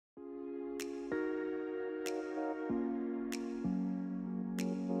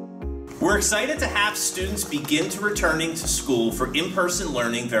We're excited to have students begin to returning to school for in-person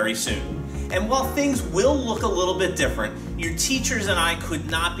learning very soon. And while things will look a little bit different, your teachers and I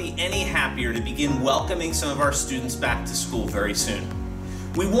could not be any happier to begin welcoming some of our students back to school very soon.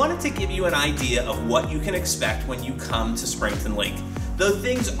 We wanted to give you an idea of what you can expect when you come to Springton Lake. Though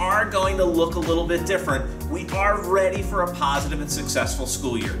things are going to look a little bit different, we are ready for a positive and successful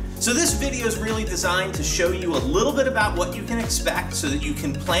school year. So this video is really designed to show you a little bit about what you can expect so that you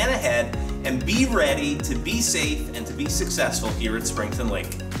can plan ahead and be ready to be safe and to be successful here at Springton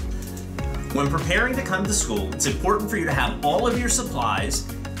Lake. When preparing to come to school, it's important for you to have all of your supplies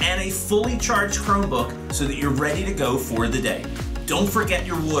and a fully charged Chromebook so that you're ready to go for the day. Don't forget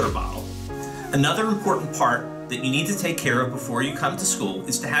your water bottle. Another important part that you need to take care of before you come to school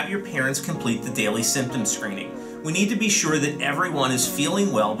is to have your parents complete the daily symptom screening. We need to be sure that everyone is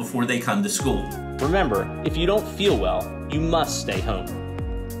feeling well before they come to school. Remember, if you don't feel well, you must stay home.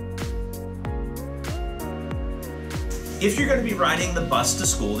 If you're going to be riding the bus to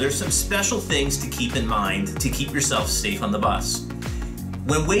school, there's some special things to keep in mind to keep yourself safe on the bus.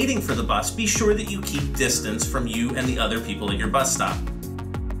 When waiting for the bus, be sure that you keep distance from you and the other people at your bus stop.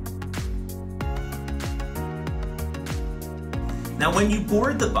 Now, when you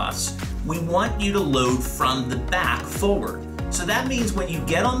board the bus, we want you to load from the back forward. So that means when you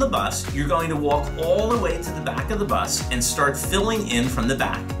get on the bus, you're going to walk all the way to the back of the bus and start filling in from the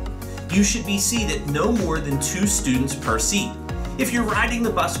back. You should be seated no more than 2 students per seat. If you're riding the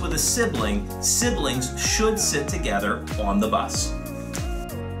bus with a sibling, siblings should sit together on the bus.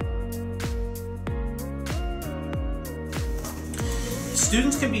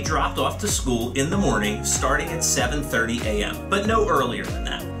 Students can be dropped off to school in the morning starting at 7:30 a.m., but no earlier than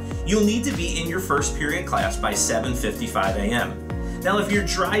that. You'll need to be in your first period class by 7:55 a.m. Now, if you're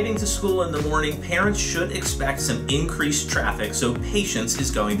driving to school in the morning, parents should expect some increased traffic, so patience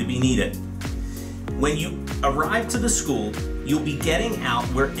is going to be needed. When you arrive to the school, you'll be getting out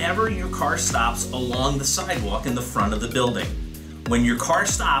wherever your car stops along the sidewalk in the front of the building. When your car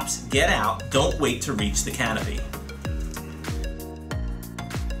stops, get out, don't wait to reach the canopy.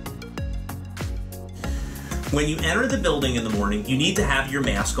 When you enter the building in the morning, you need to have your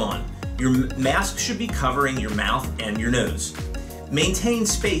mask on. Your mask should be covering your mouth and your nose. Maintain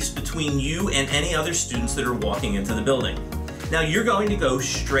space between you and any other students that are walking into the building. Now, you're going to go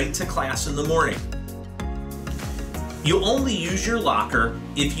straight to class in the morning. You'll only use your locker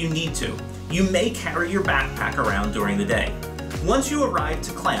if you need to. You may carry your backpack around during the day. Once you arrive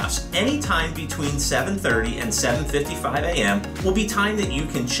to class, any time between 7:30 and 7:55 a.m. will be time that you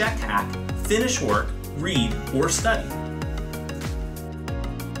can check hack, finish work, read, or study.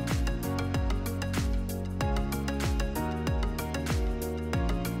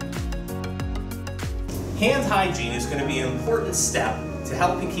 Hand hygiene is going to be an important step to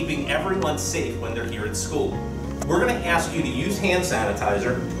help in keeping everyone safe when they're here at school. We're going to ask you to use hand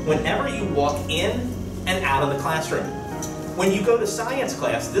sanitizer whenever you walk in and out of the classroom. When you go to science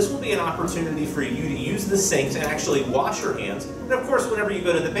class, this will be an opportunity for you to use the sinks and actually wash your hands. And of course, whenever you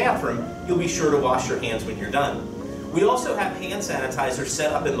go to the bathroom, you'll be sure to wash your hands when you're done. We also have hand sanitizer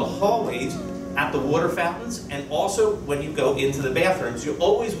set up in the hallways, at the water fountains, and also when you go into the bathrooms. You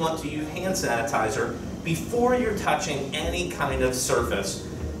always want to use hand sanitizer before you're touching any kind of surface.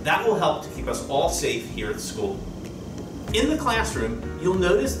 That will help to keep us all safe here at school. In the classroom, you'll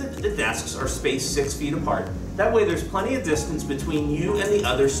notice that the desks are spaced 6 feet apart. That way there's plenty of distance between you and the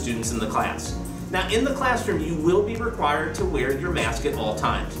other students in the class. Now, in the classroom, you will be required to wear your mask at all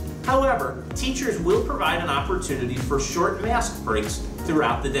times. However, teachers will provide an opportunity for short mask breaks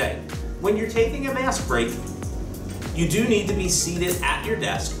throughout the day. When you're taking a mask break, you do need to be seated at your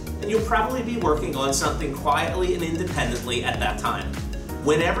desk, and you'll probably be working on something quietly and independently at that time.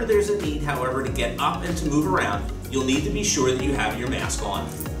 Whenever there's a need, however, to get up and to move around, you'll need to be sure that you have your mask on.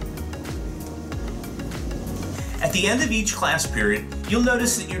 At the end of each class period, you'll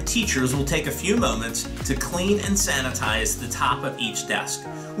notice that your teachers will take a few moments to clean and sanitize the top of each desk.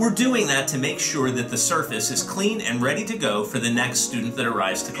 We're doing that to make sure that the surface is clean and ready to go for the next student that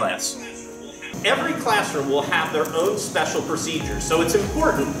arrives to class. Every classroom will have their own special procedures, so it's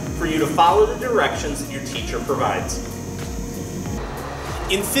important for you to follow the directions that your teacher provides.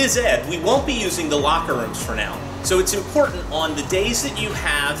 In phys ed, we won't be using the locker rooms for now. So it's important on the days that you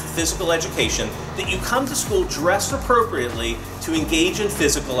have physical education that you come to school dressed appropriately to engage in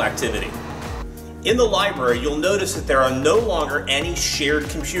physical activity. In the library, you'll notice that there are no longer any shared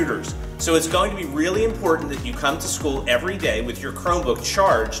computers. So it's going to be really important that you come to school every day with your Chromebook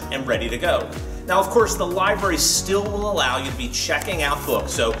charged and ready to go. Now, of course, the library still will allow you to be checking out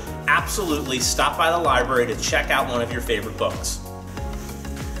books, so absolutely stop by the library to check out one of your favorite books.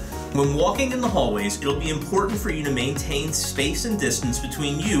 When walking in the hallways, it'll be important for you to maintain space and distance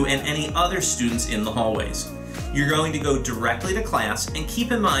between you and any other students in the hallways. You're going to go directly to class, and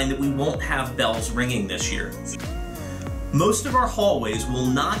keep in mind that we won't have bells ringing this year. Most of our hallways will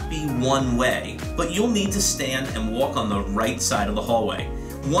not be one way, but you'll need to stand and walk on the right side of the hallway.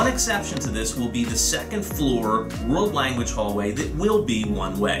 One exception to this will be the second floor world language hallway that will be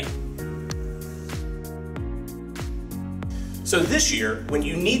one way. So this year, when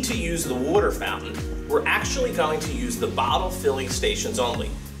you need to use the water fountain, we're actually going to use the bottle filling stations only.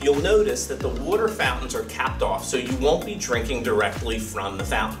 You'll notice that the water fountains are capped off, so you won't be drinking directly from the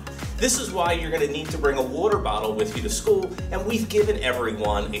fountain. This is why you're going to need to bring a water bottle with you to school, and we've given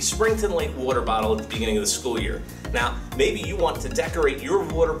everyone a Springton Lake water bottle at the beginning of the school year. Now, maybe you want to decorate your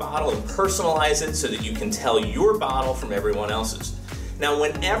water bottle and personalize it so that you can tell your bottle from everyone else's. Now,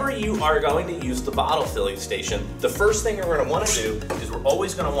 whenever you are going to use the bottle filling station, the first thing we're going to want to do is we're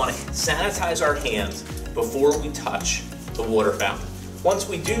always going to want to sanitize our hands before we touch the water fountain. Once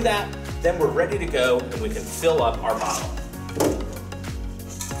we do that, then we're ready to go and we can fill up our bottle.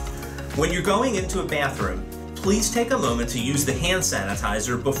 When you're going into a bathroom, please take a moment to use the hand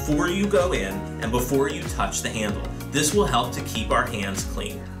sanitizer before you go in and before you touch the handle. This will help to keep our hands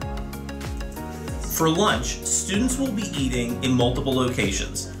clean. For lunch, students will be eating in multiple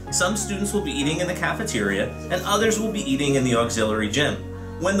locations. Some students will be eating in the cafeteria and others will be eating in the auxiliary gym.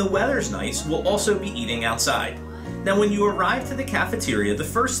 When the weather's nice, we'll also be eating outside. Now, when you arrive to the cafeteria, the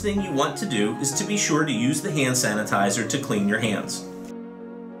first thing you want to do is to be sure to use the hand sanitizer to clean your hands.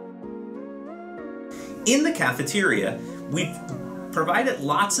 In the cafeteria, we've provided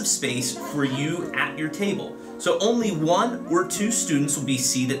lots of space for you at your table, so only 1 or 2 students will be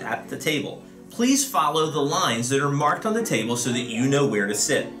seated at the table. Please follow the lines that are marked on the table so that you know where to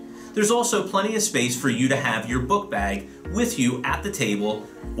sit. There's also plenty of space for you to have your book bag with you at the table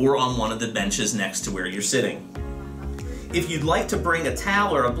or on one of the benches next to where you're sitting. If you'd like to bring a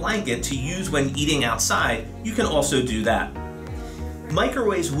towel or a blanket to use when eating outside, you can also do that.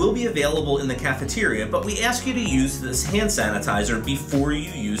 Microwaves will be available in the cafeteria, but we ask you to use this hand sanitizer before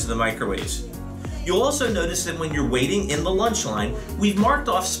you use the microwaves. You'll also notice that when you're waiting in the lunch line, we've marked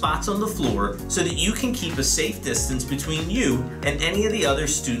off spots on the floor so that you can keep a safe distance between you and any of the other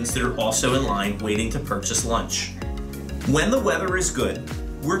students that are also in line waiting to purchase lunch. When the weather is good,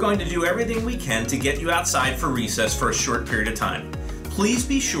 we're going to do everything we can to get you outside for recess for a short period of time. Please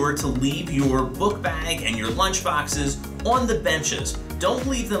be sure to leave your book bag and your lunch boxes on the benches. Don't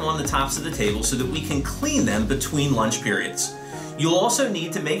leave them on the tops of the table so that we can clean them between lunch periods. You'll also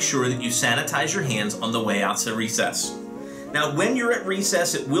need to make sure that you sanitize your hands on the way out to recess. Now, when you're at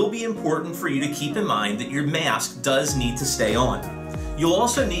recess, it will be important for you to keep in mind that your mask does need to stay on. You'll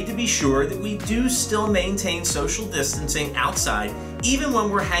also need to be sure that we do still maintain social distancing outside, even when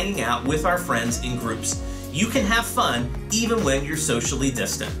we're hanging out with our friends in groups. You can have fun even when you're socially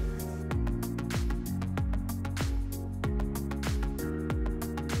distant.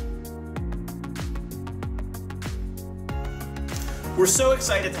 We're so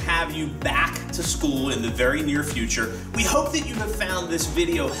excited to have you back to school in the very near future. We hope that you have found this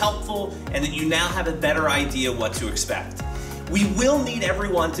video helpful and that you now have a better idea what to expect. We will need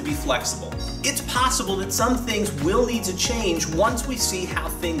everyone to be flexible. It's possible that some things will need to change once we see how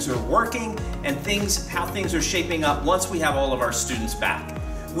things are working and how things are shaping up once we have all of our students back.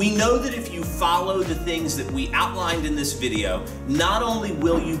 We know that if you follow the things that we outlined in this video, not only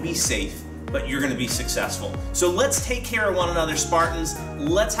will you be safe, but you're going to be successful. So let's take care of one another, Spartans.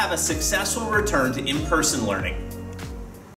 Let's have a successful return to in-person learning.